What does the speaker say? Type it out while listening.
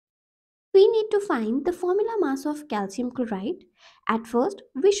We need to find the formula mass of calcium chloride. At first,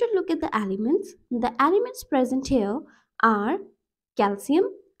 we should look at the elements. The elements present here are calcium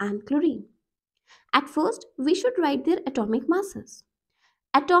and chlorine. At first, we should write their atomic masses.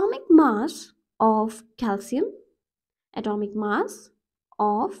 Atomic mass of calcium, atomic mass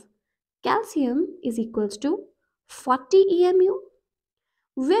of calcium is equals to 40 EMU,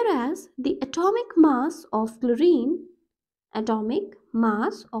 whereas the atomic mass of chlorine, it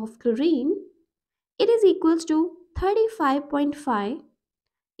is equals to 35.5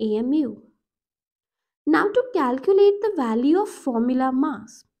 AMU. Now to calculate the value of formula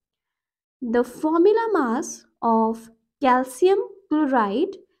mass. The formula mass of calcium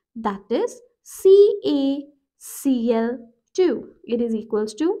chloride, that is CaCl2, it is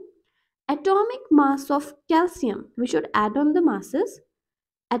equals to atomic mass of calcium. We should add on the masses.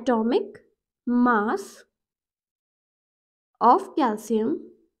 Atomic mass of calcium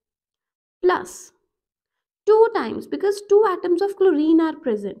plus 2 times, because 2 atoms of chlorine are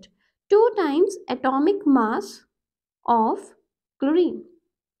present, 2 times atomic mass of chlorine.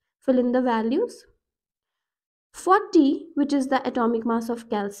 Fill in the values. 40, which is the atomic mass of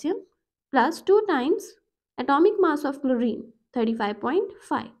calcium, plus 2 times atomic mass of chlorine,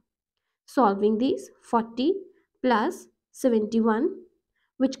 35.5. Solving these, 40 plus 71,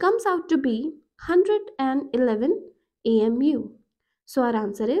 which comes out to be 111 AMU. So our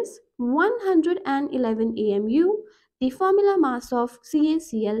answer is 111 AMU, the formula mass of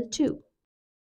CaCl2.